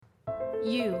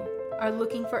You are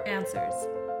looking for answers,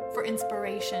 for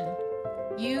inspiration.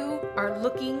 You are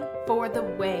looking for the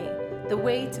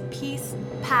way to peace,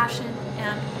 passion,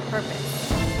 and purpose.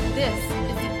 This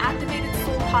is the Activated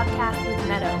Soul Podcast with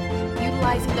Meadow,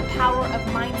 utilizing the power of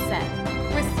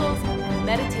mindset, crystals, and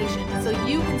meditation so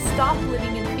you can stop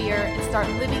living in fear and start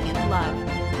living in love.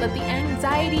 Let the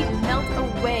anxiety melt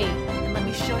away and let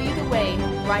me show you the way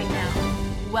right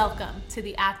now. Welcome to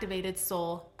the Activated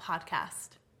Soul Podcast.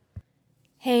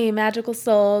 Hey, magical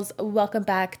souls, welcome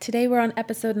back. Today we're on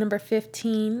episode number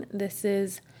 15. This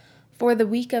is for the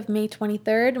week of May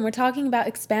 23rd, and we're talking about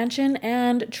expansion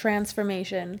and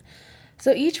transformation.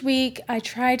 So each week I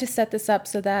try to set this up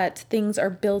so that things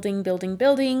are building,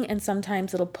 and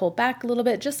sometimes it'll pull back a little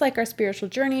bit, just like our spiritual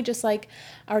journey, just like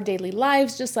our daily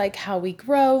lives, just like how we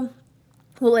grow.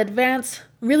 We'll advance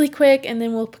really quick, and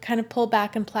then we'll kind of pull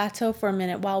back and plateau for a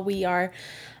minute while we are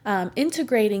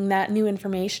integrating that new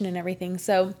information and everything.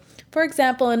 So, for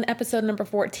example, in episode number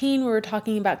 14, we were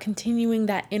talking about continuing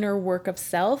that inner work of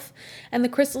self and the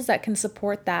crystals that can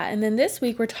support that. And then this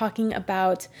week, we're talking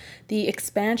about the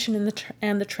expansion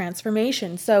and the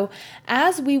transformation. So,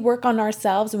 as we work on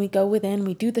ourselves and we go within,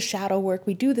 we do the shadow work,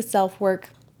 we do the self work.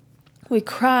 We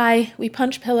cry, we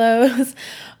punch pillows,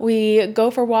 we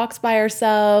go for walks by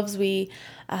ourselves, we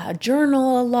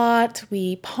journal a lot,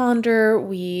 we ponder,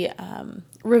 we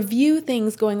review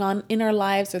things going on in our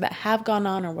lives or that have gone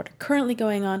on or what are currently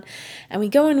going on. And we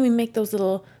go and we make those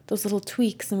little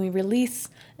tweaks and we release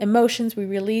emotions, we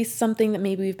release something that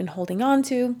maybe we've been holding on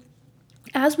to.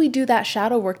 As we do that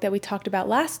shadow work that we talked about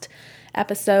last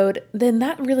episode, then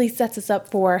that really sets us up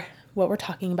for what we're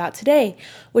talking about today,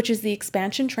 which is the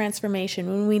expansion transformation.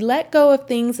 When we let go of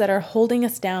things that are holding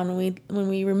us down, when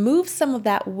we remove some of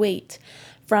that weight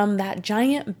from that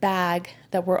giant bag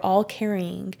that we're all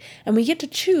carrying, and we get to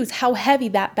choose how heavy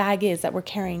that bag is that we're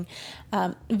carrying.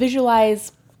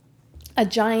 Visualize a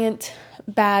giant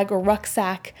bag or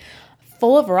rucksack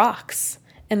full of rocks,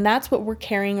 and that's what we're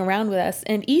carrying around with us.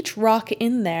 And each rock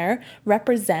in there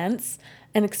represents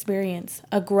an experience,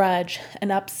 a grudge,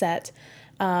 an upset.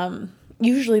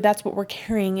 Usually that's what we're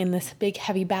carrying in this big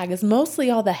heavy bag, is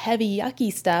mostly all the heavy,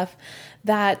 yucky stuff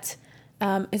that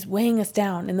is weighing us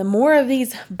down. And the more of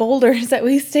these boulders that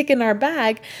we stick in our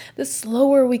bag, the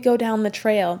slower we go down the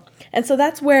trail. And so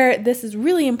that's where this is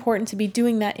really important to be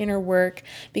doing that inner work,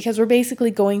 because we're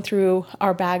basically going through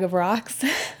our bag of rocks,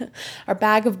 our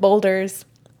bag of boulders,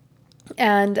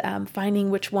 and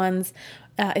finding which ones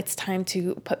it's time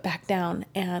to put back down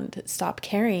and stop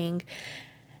carrying.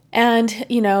 And,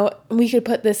 we could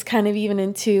put this kind of even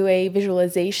into a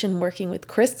visualization working with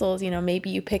crystals. Maybe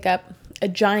you pick up a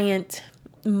giant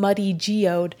muddy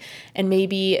geode and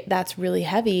maybe that's really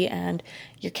heavy and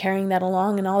you're carrying that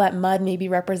along, and all that mud maybe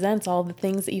represents all the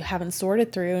things that you haven't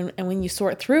sorted through. And when you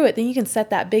sort through it, then you can set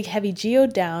that big heavy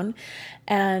geode down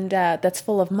and that's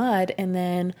full of mud. And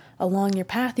then along your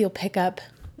path, you'll pick up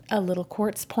a little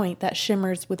quartz point that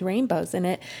shimmers with rainbows in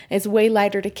it. It's way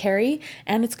lighter to carry,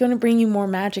 and it's going to bring you more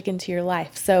magic into your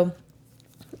life. So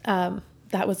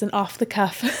that was an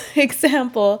off-the-cuff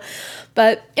example.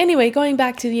 But anyway, going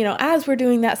back to, as we're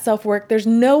doing that self-work, there's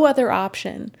no other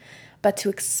option but to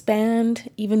expand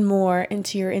even more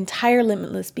into your entire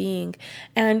limitless being.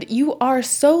 And you are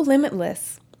so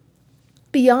limitless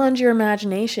beyond your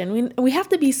imagination. We have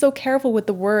to be so careful with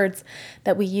the words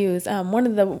that we use. One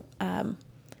of the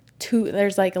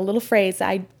there's like a little phrase,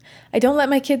 I don't let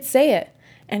my kids say it,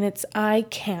 and it's I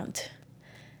can't.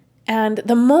 And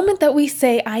the moment that we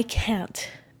say I can't,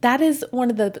 that is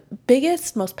one of the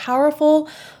biggest, most powerful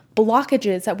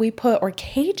blockages that we put, or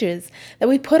cages that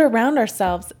we put around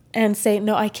ourselves, and say,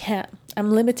 no, I can't.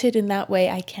 I'm limited in that way.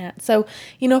 I can't. So,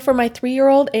 for my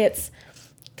 3-year-old, it's,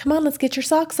 come on, let's get your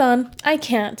socks on. I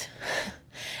can't.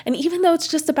 And even though it's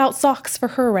just about socks for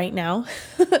her right now,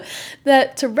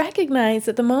 that to recognize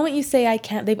that the moment you say I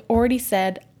can't, they've already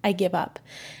said I give up.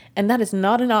 And that is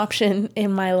not an option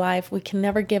in my life. We can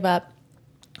never give up.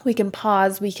 We can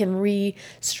pause, we can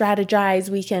re-strategize,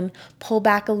 we can pull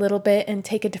back a little bit and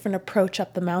take a different approach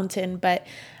up the mountain. But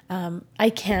I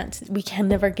can't. We can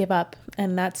never give up.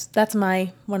 And that's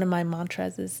one of my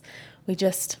mantras is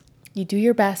you do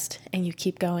your best and you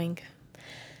keep going.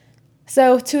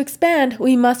 So to expand,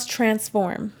 we must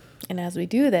transform. And as we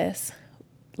do this,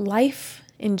 life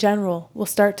in general will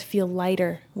start to feel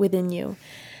lighter within you.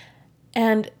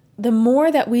 And the more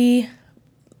that we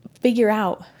figure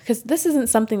out, because this isn't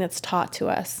something that's taught to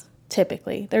us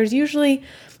typically. There's usually,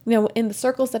 in the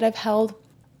circles that I've held,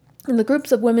 in the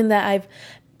groups of women that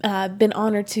I've been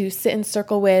honored to sit in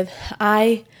circle with,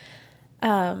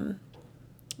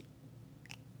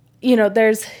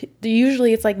 there's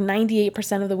usually it's like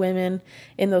 98% of the women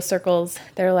in those circles,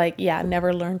 they're like, yeah,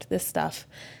 never learned this stuff.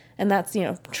 And that's,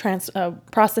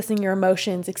 processing your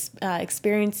emotions,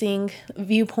 experiencing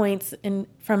viewpoints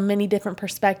from many different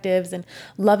perspectives, and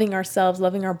loving ourselves,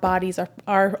 loving our bodies,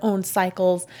 our own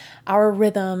cycles, our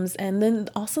rhythms, and then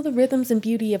also the rhythms and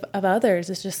beauty of others.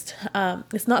 It's just,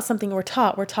 it's not something we're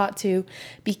taught. We're taught to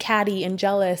be catty and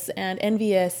jealous and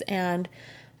envious and,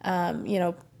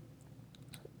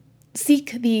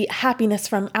 seek the happiness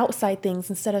from outside things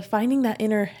instead of finding that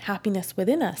inner happiness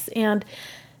within us. And,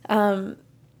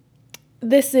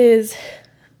 this is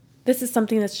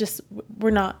something that's just,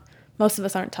 most of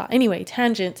us aren't taught. Anyway,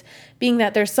 tangent being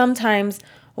that there's sometimes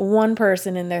one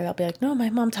person in there, they'll be like, no,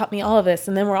 my mom taught me all of this.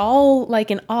 And then we're all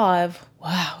like in awe of,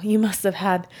 wow, you must have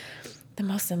had the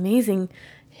most amazing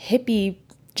hippie,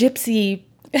 gypsy,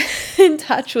 in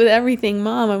touch with everything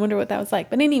mom. I wonder what that was like.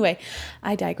 But anyway,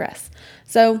 I digress.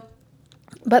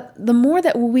 But the more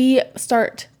that we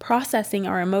start processing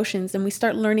our emotions and we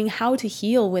start learning how to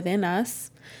heal within us,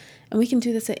 and we can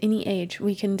do this at any age.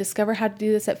 We can discover how to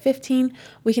do this at 15.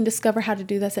 We can discover how to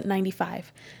do this at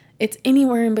 95. It's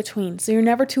anywhere in between. So you're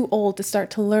never too old to start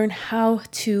to learn how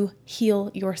to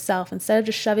heal yourself. Instead of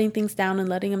just shoving things down and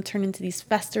letting them turn into these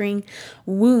festering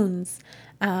wounds,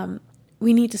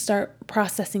 we need to start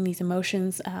processing these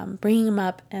emotions, bringing them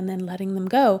up, and then letting them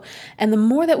go. And the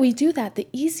more that we do that, the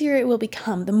easier it will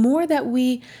become. The more that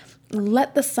we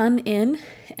let the sun in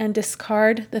and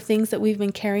discard the things that we've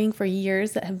been carrying for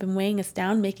years that have been weighing us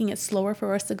down, making it slower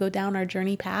for us to go down our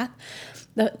journey path,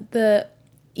 the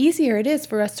easier it is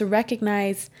for us to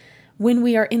recognize when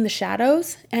we are in the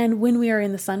shadows and when we are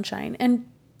in the sunshine. And,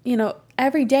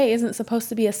 every day isn't supposed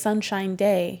to be a sunshine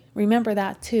day. Remember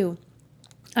that too.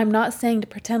 I'm not saying to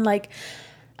pretend like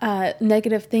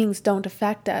negative things don't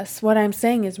affect us. What I'm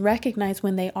saying is recognize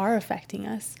when they are affecting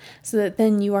us so that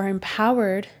then you are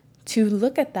empowered to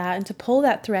look at that and to pull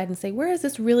that thread and say, where is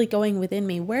this really going within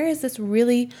me? Where is this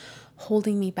really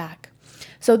holding me back?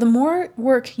 So the more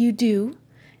work you do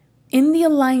in the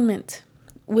alignment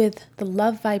with the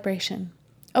love vibration,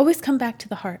 always come back to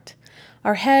the heart.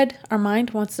 Our head, our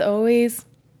mind wants to always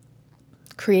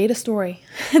create a story.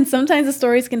 And sometimes the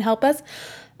stories can help us.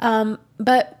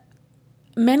 But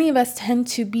many of us tend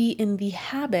to be in the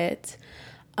habit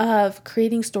of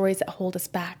creating stories that hold us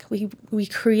back. We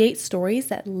create stories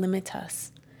that limit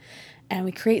us. And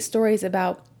we create stories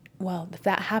about, well, if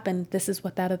that happened, this is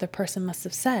what that other person must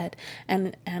have said.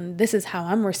 And this is how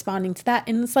I'm responding to that.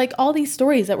 And it's like all these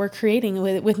stories that we're creating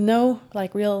with no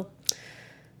real,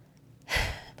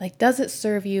 does it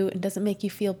serve you and does it make you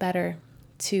feel better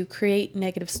to create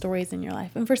negative stories in your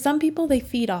life? And for some people, they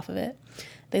feed off of it.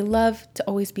 They love to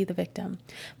always be the victim.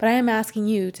 But I am asking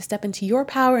you to step into your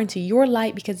power, into your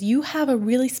light, because you have a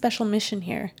really special mission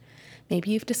here.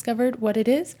 Maybe you've discovered what it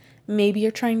is. Maybe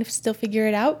you're trying to still figure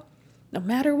it out. No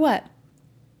matter what,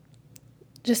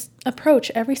 just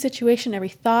approach every situation, every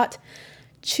thought.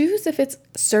 Choose if it's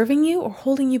serving you or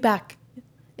holding you back.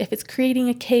 If it's creating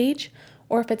a cage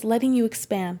or if it's letting you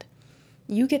expand.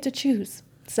 You get to choose.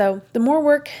 So the more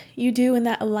work you do in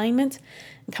that alignment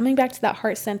and coming back to that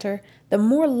heart center, the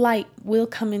more light will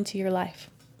come into your life.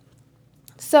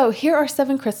 So here are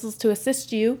 7 crystals to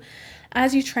assist you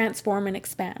as you transform and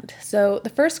expand. So the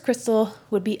first crystal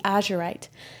would be azurite.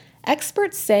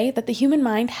 Experts say that the human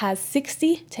mind has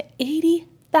 60 to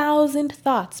 80,000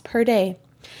 thoughts per day.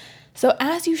 So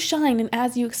as you shine and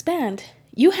as you expand,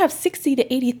 you have 60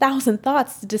 to 80,000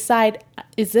 thoughts to decide,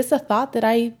 is this a thought that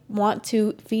I want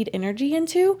to feed energy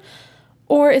into?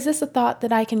 Or is this a thought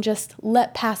that I can just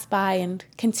let pass by and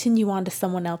continue on to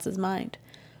someone else's mind?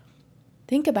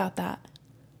 Think about that.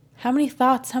 How many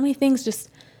thoughts, how many things just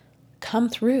come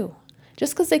through?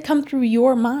 Just because they come through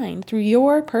your mind, through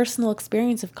your personal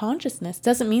experience of consciousness,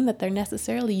 doesn't mean that they're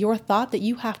necessarily your thought that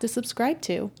you have to subscribe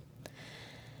to.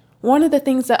 One of the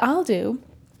things that I'll do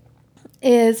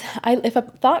is if a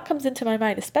thought comes into my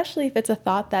mind, especially if it's a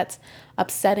thought that's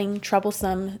upsetting,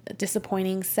 troublesome,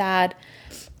 disappointing, sad,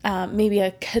 maybe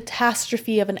a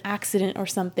catastrophe of an accident or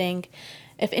something,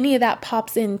 if any of that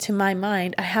pops into my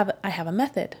mind, I have a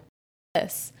method.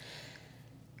 This,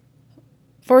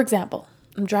 for example,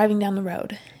 I'm driving down the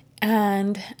road,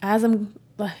 and as I'm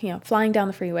flying down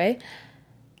the freeway,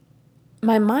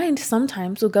 my mind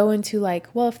sometimes will go into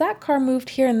well, if that car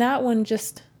moved here and that one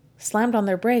just slammed on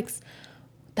their brakes,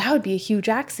 that would be a huge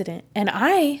accident. And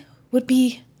I would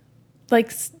be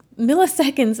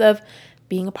milliseconds of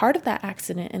being a part of that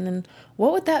accident. And then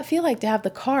what would that feel like to have the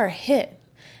car hit?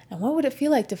 And what would it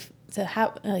feel like to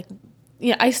have,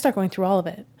 I start going through all of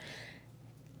it.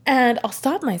 And I'll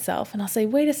stop myself and I'll say,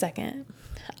 wait a second.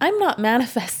 I'm not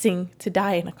manifesting to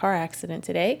die in a car accident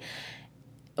today.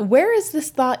 Where is this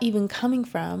thought even coming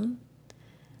from?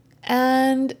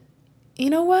 And you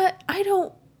know what? I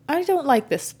don't like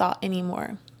this thought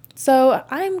anymore. So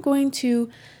I'm going to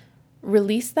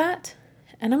release that,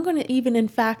 and I'm going to even, in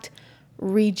fact,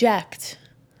 reject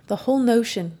the whole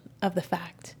notion of the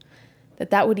fact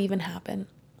that would even happen.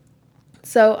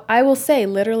 So I will say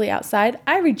literally outside,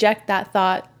 I reject that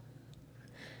thought,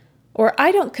 or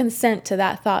I don't consent to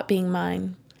that thought being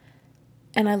mine,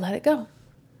 and I let it go.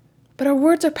 But our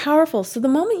words are powerful. So the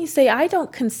moment you say, I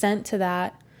don't consent to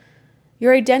that,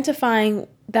 you're identifying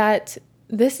that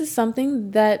this is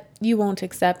something that you won't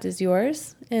accept as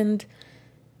yours, and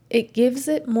it gives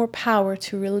it more power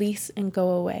to release and go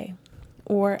away.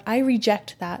 Or I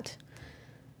reject that.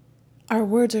 Our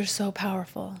words are so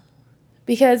powerful.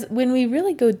 Because when we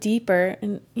really go deeper,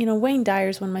 and Wayne Dyer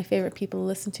is one of my favorite people to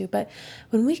listen to, but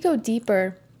when we go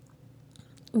deeper,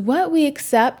 what we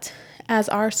accept as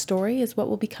our story is what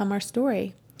will become our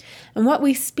story. And what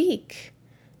we speak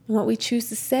and what we choose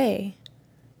to say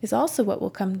is also what will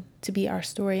come to be our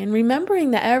story. And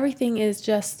remembering that everything is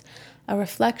just a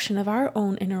reflection of our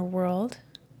own inner world,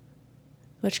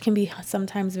 which can be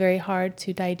sometimes very hard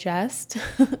to digest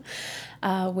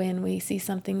when we see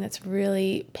something that's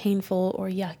really painful or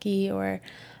yucky, or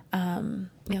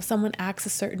someone acts a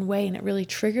certain way and it really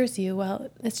triggers you. Well,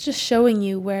 it's just showing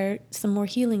you where some more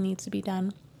healing needs to be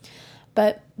done.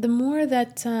 But the more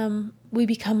that we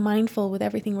become mindful with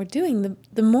everything we're doing,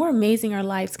 the more amazing our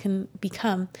lives can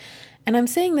become. And I'm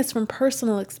saying this from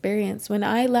personal experience. When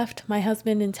I left my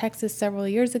husband in Texas several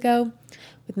years ago,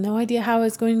 with no idea how I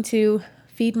was going to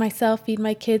feed myself, feed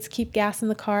my kids, keep gas in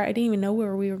the car, I didn't even know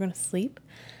where we were going to sleep.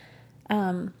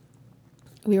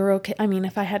 We were okay. I mean,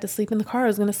 if I had to sleep in the car, I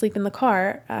was going to sleep in the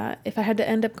car. If I had to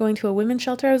end up going to a women's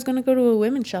shelter, I was going to go to a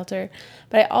women's shelter.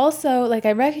 But I also,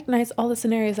 I recognized all the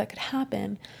scenarios that could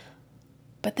happen.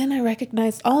 But then I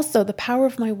recognized also the power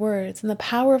of my words and the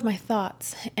power of my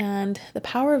thoughts and the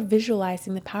power of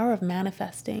visualizing, the power of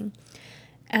manifesting.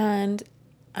 And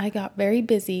I got very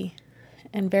busy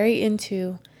and very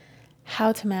into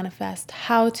how to manifest,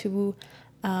 how to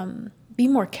be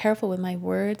more careful with my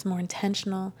words, more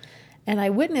intentional. And I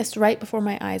witnessed right before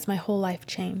my eyes my whole life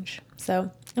change.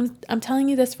 So I'm telling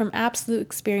you this from absolute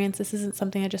experience. This isn't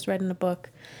something I just read in a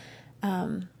book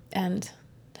and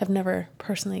have never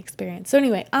personally experienced. So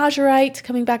anyway, azurite,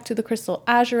 coming back to the crystal.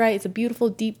 Azurite is a beautiful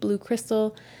deep blue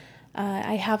crystal.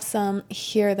 I have some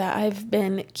here that I've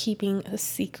been keeping a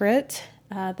secret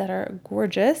that are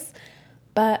gorgeous.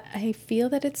 But I feel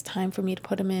that it's time for me to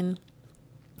put them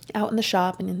out in the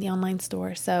shop and in the online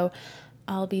store. So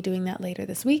I'll be doing that later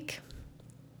this week.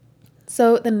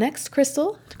 So the next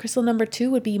crystal number 2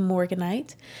 would be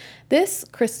morganite. This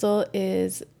crystal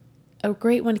is a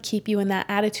great one to keep you in that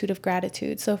attitude of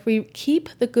gratitude. So if we keep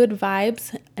the good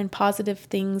vibes and positive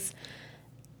things,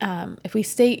 if we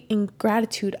stay in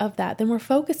gratitude of that, then we're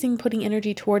putting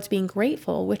energy towards being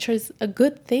grateful, which is a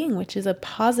good thing, which is a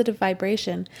positive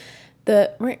vibration.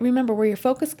 Remember, where your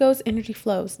focus goes, energy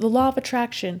flows. The law of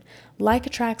attraction, like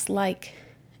attracts like.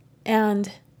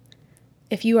 And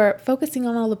if you are focusing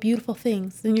on all the beautiful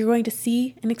things, then you're going to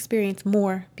see and experience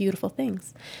more beautiful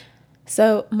things.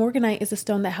 So morganite is a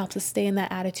stone that helps us stay in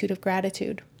that attitude of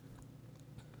gratitude.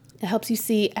 It helps you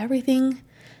see everything,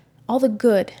 all the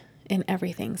good in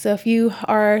everything. So if you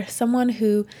are someone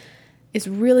who is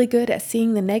really good at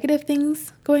seeing the negative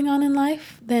things going on in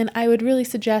life, then I would really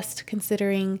suggest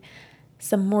considering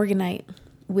some morganite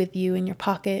with you in your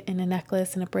pocket, in a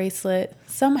necklace, in a bracelet,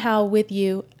 somehow with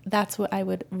you. That's what I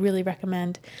would really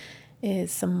recommend,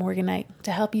 is some morganite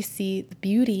to help you see the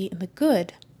beauty and the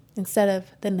good instead of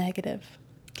the negative.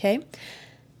 Okay.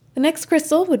 The next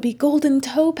crystal would be golden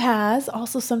topaz,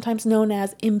 also sometimes known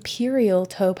as imperial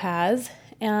topaz.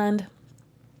 And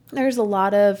there's a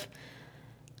lot of,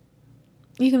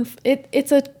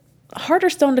 it's a harder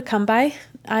stone to come by.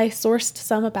 I sourced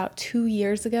some about 2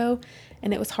 years ago,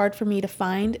 and it was hard for me to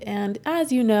find. And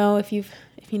as you know, if you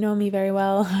know me very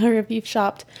well, or if you've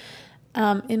shopped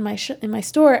in my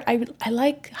store, I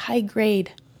like high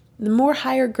grade. The more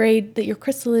higher grade that your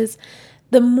crystal is,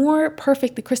 the more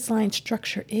perfect the crystalline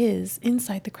structure is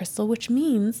inside the crystal, which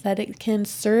means that it can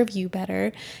serve you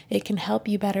better, it can help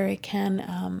you better, it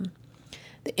can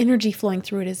the energy flowing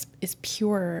through it is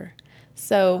purer.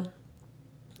 So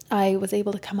I was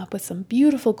able to come up with some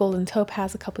beautiful golden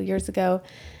topaz a couple years ago,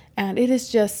 and it is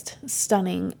just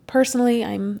stunning. Personally,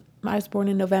 I was born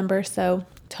in November, so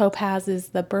topaz is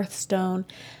the birthstone,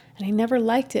 and I never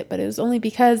liked it, but it was only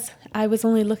because I was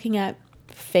only looking at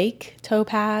fake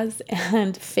topaz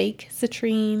and fake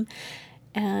citrine,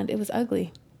 and it was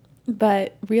ugly.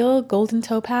 but real golden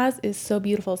topaz is so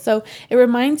beautiful. So it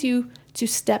reminds you to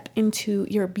step into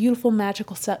your beautiful,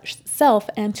 magical self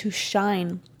and to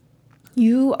shine.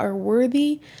 You are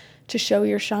worthy to show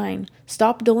your shine.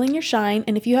 Stop dulling your shine.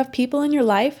 And if you have people in your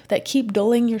life that keep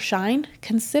dulling your shine,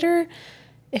 consider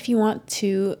if you want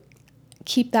to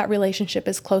keep that relationship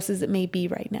as close as it may be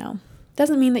right now.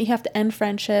 Doesn't mean that you have to end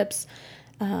friendships.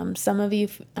 Some of you,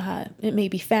 it may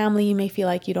be family. You may feel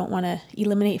like you don't want to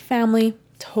eliminate family.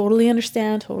 Totally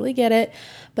understand, totally get it.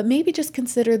 But maybe just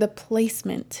consider the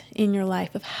placement in your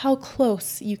life of how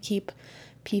close you keep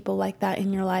people like that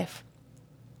in your life.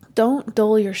 Don't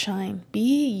dull your shine.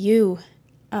 Be you.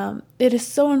 It is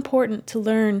so important to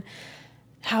learn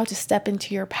how to step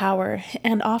into your power.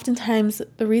 And oftentimes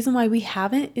the reason why we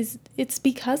haven't is it's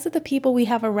because of the people we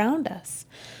have around us.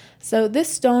 So this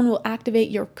stone will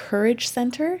activate your courage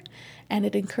center, and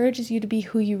it encourages you to be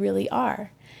who you really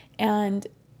are. And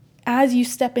as you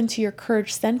step into your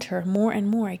courage center more and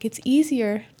more, it gets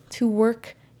easier to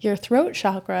work your throat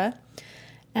chakra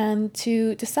and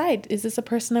to decide, is this a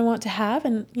person I want to have?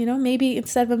 And, maybe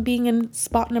instead of being in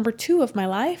spot number 2 of my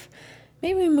life,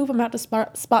 maybe we move them out to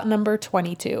spot number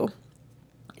 22.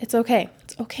 It's okay.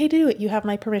 It's okay to do it. You have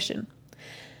my permission.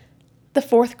 The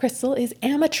fourth crystal is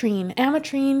ametrine.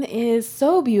 Ametrine is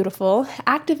so beautiful.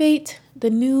 Activate the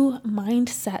new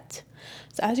mindset.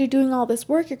 So as you're doing all this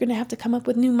work, you're going to have to come up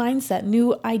with new mindset,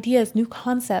 new ideas, new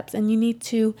concepts, and you need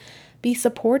to be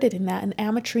supported in that. And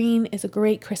ametrine is a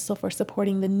great crystal for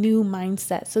supporting the new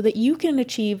mindset so that you can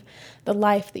achieve the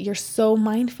life that you're so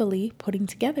mindfully putting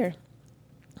together.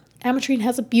 Ametrine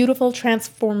has a beautiful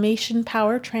transforming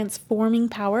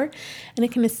power, and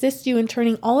it can assist you in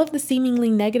turning all of the seemingly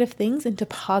negative things into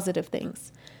positive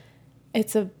things.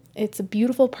 It's a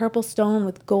beautiful purple stone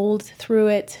with gold through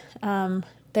it.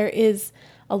 There is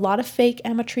a lot of fake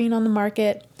ametrine on the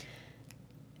market.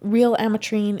 Real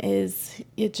ametrine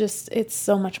it's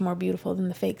so much more beautiful than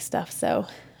the fake stuff. So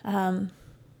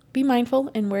be mindful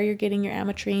in where you're getting your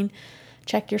ametrine.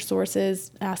 Check your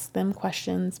sources, ask them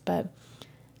questions, but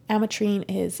ametrine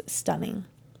is stunning.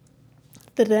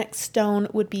 The next stone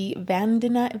would be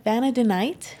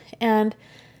vanadinite, and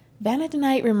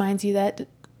vanadinite reminds you that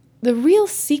the real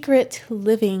secret to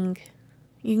living,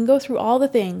 you can go through all the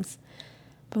things,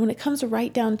 but when it comes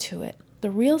right down to it,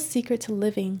 the real secret to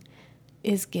living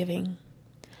is giving.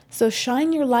 So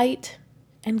shine your light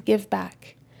and give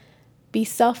back. Be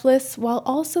selfless while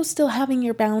also still having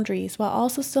your boundaries, while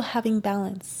also still having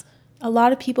balance. A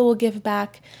lot of people will give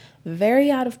back very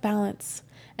out of balance,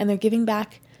 and they're giving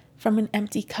back from an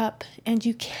empty cup, and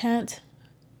you can't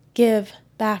give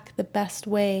back the best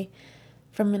way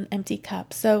from an empty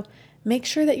cup. So make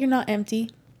sure that you're not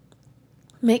empty.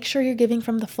 Make sure you're giving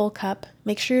from the full cup.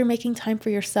 Make sure you're making time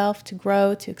for yourself to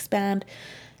grow, to expand,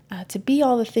 to be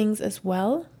all the things as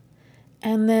well,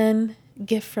 and then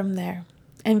give from there.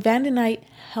 And vanadinite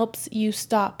helps you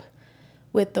stop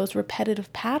with those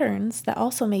repetitive patterns that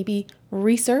also may be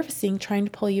resurfacing, trying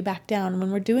to pull you back down.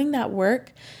 When we're doing that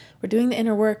work, we're doing the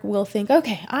inner work, we'll think,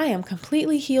 okay, I am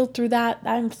completely healed through that.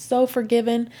 I'm so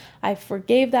forgiven. I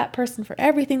forgave that person for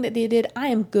everything that they did. I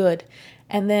am good.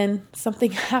 And then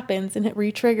something happens and it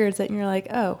re-triggers it, and you're like,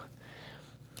 oh,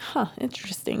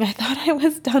 interesting. I thought I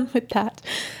was done with that.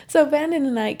 So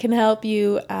vanadinite can help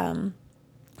you,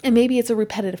 and maybe it's a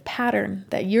repetitive pattern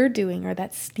that you're doing or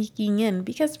that's sneaking in,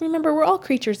 because remember, we're all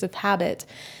creatures of habit.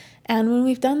 And when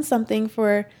we've done something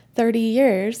for 30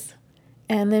 years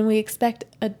and then we expect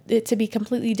it to be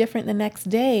completely different the next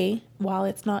day, while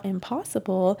it's not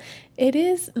impossible, it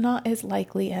is not as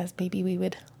likely as maybe we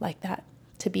would like that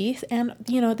to be. And,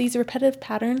 these repetitive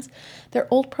patterns, they're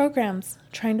old programs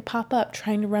trying to pop up,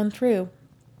 trying to run through.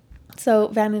 So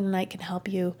vanadinite can help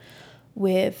you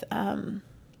with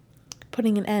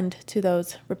putting an end to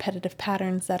those repetitive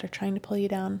patterns that are trying to pull you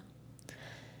down.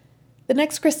 The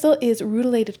next crystal is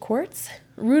rutilated quartz.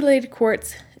 Rutilated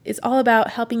quartz is all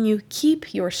about helping you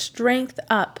keep your strength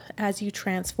up as you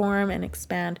transform and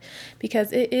expand,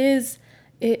 because it is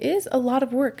a lot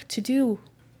of work to do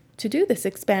this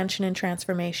expansion and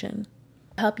transformation.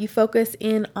 Help you focus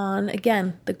in on,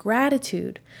 again, the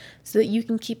gratitude, so that you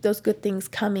can keep those good things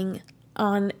coming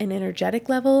on an energetic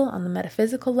level, on the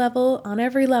metaphysical level, on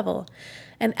every level.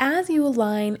 And as you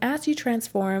align, as you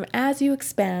transform, as you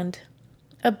expand,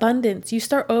 abundance, you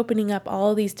start opening up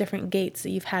all these different gates that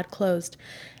you've had closed.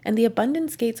 And the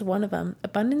abundance gate's one of them.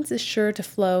 Abundance is sure to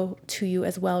flow to you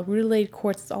as well. Rutilated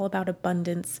quartz is all about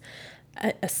abundance,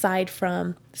 aside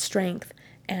from strength.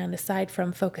 And aside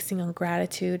from focusing on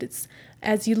gratitude, it's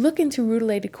as you look into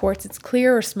rutilated quartz, it's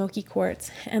clear or smoky quartz,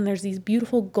 and there's these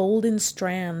beautiful golden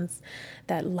strands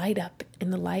that light up in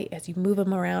the light as you move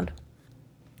them around.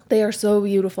 They are so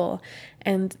beautiful,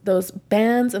 and those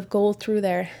bands of gold through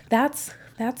there, that's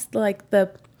like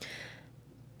the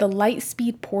light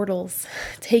speed portals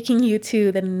taking you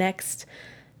to the next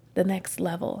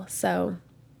level. So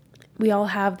we all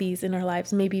have these in our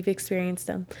lives. Maybe you've experienced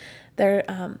them. They're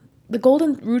the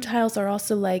golden rutiles are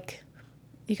also like,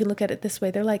 you can look at it this way,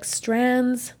 they're like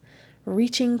strands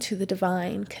reaching to the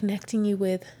divine, connecting you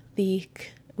with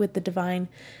the divine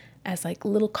as like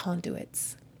little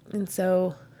conduits. And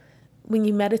so when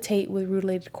you meditate with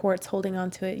rutilated quartz, holding on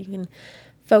to it, you can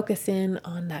focus in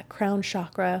on that crown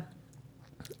chakra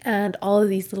and all of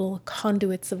these little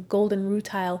conduits of golden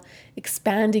rutile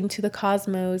expanding to the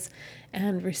cosmos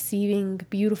and receiving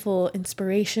beautiful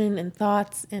inspiration and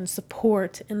thoughts and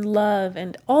support and love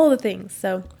and all the things.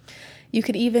 So you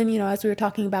could even, as we were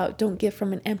talking about, don't give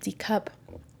from an empty cup.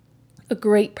 A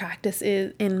great practice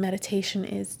in meditation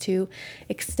is to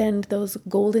extend those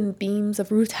golden beams of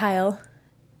rutile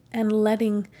and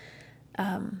letting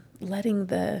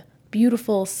the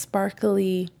beautiful,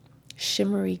 sparkly,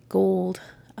 shimmery gold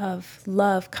of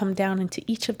love come down into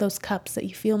each of those cups that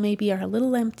you feel maybe are a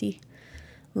little empty.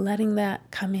 Letting that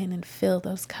come in and fill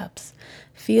those cups.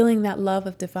 Feeling that love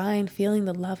of divine, feeling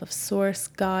the love of source,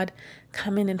 God,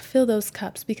 come in and fill those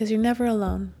cups, because you're never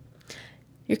alone.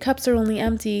 Your cups are only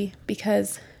empty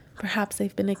because perhaps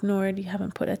they've been ignored. You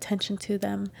haven't put attention to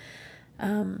them.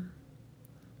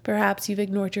 Perhaps you've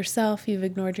ignored yourself. You've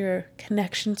ignored your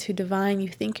connection to divine. You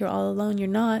think you're all alone. You're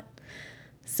not.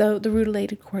 So the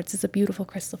rutilated quartz is a beautiful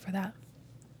crystal for that.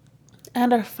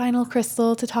 And our final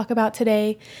crystal to talk about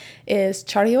today is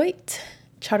charoite.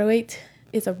 Charoite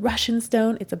is a Russian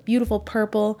stone. It's a beautiful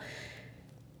purple.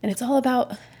 And it's all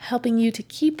about helping you to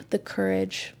keep the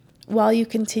courage while you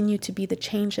continue to be the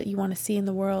change that you want to see in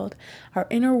the world. Our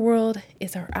inner world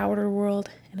is our outer world,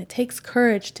 and it takes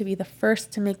courage to be the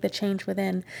first to make the change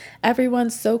within.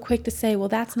 Everyone's so quick to say, well,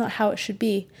 that's not how it should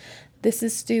be. This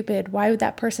is stupid. Why would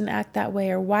that person act that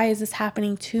way? Or why is this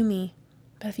happening to me?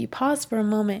 But if you pause for a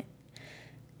moment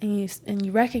and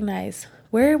you recognize,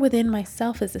 where within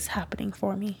myself is this happening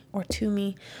for me or to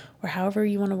me, or however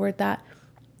you want to word that,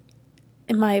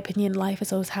 in my opinion, life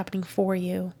is always happening for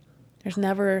you. There's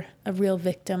never a real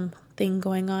victim thing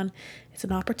going on. It's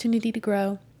an opportunity to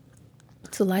grow.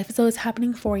 So life is always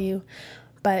happening for you.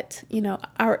 But,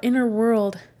 our inner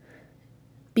world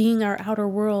being our outer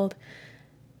world,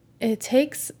 it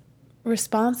takes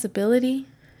responsibility.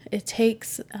 It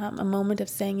takes a moment of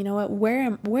saying, you know what,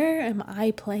 where am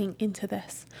I playing into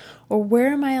this? Or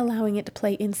where am I allowing it to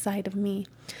play inside of me?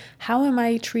 How am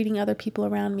I treating other people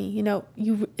around me?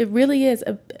 It really is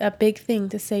a big thing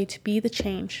to say, to be the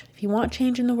change. If you want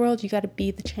change in the world, you got to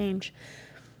be the change.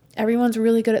 Everyone's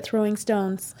really good at throwing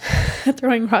stones,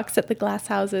 throwing rocks at the glass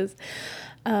houses.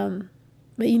 But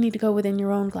you need to go within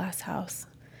your own glass house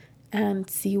and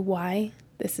see why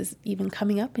this is even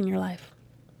coming up in your life.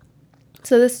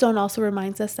 So this stone also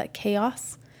reminds us that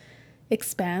chaos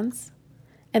expands,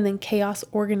 and then chaos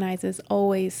organizes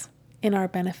always in our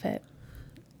benefit.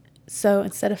 So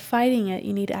instead of fighting it,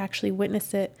 you need to actually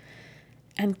witness it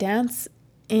and dance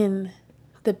in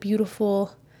the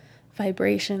beautiful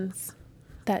vibrations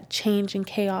that change and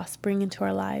chaos bring into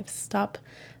our lives. Stop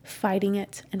fighting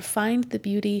it and find the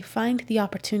beauty, find the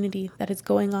opportunity that is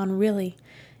going on really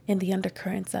in the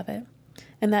undercurrents of it.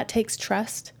 And that takes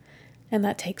trust. And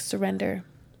that takes surrender,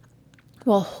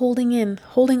 while holding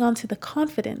on to the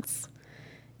confidence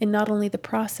in not only the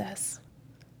process,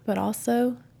 but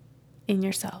also in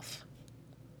yourself.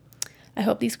 I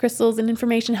hope these crystals and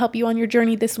information help you on your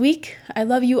journey this week. I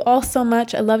love you all so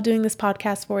much. I love doing this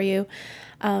podcast for you.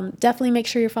 Definitely make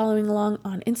sure you're following along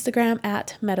on Instagram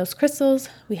at Meadows Crystals.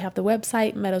 We have the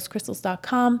website,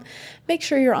 meadowscrystals.com. Make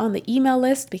sure you're on the email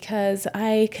list, because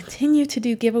I continue to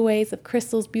do giveaways of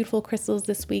crystals, beautiful crystals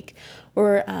this week.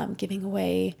 We're giving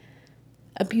away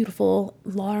a beautiful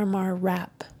Larimar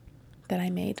wrap that I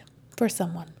made for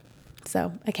someone.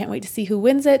 So I can't wait to see who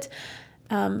wins it.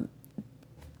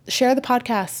 Share the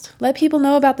podcast. Let people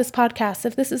know about this podcast.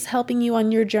 If this is helping you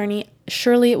on your journey,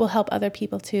 surely it will help other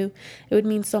people too. It would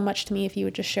mean so much to me if you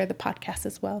would just share the podcast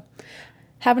as well.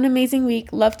 Have an amazing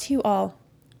week. Love to you all.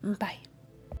 Bye.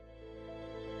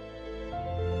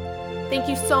 Thank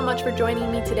you so much for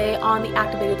joining me today on the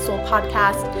Activated Soul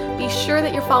podcast. Be sure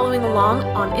that you're following along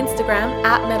on Instagram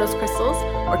at Meadows Crystals,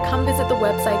 or come visit the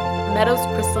website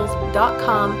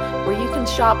meadowscrystals.com, where you can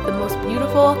shop the most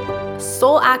beautiful,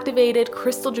 soul-activated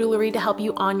crystal jewelry to help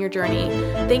you on your journey.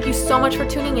 Thank you so much for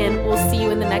tuning in. We'll see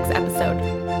you in the next episode.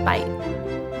 Bye.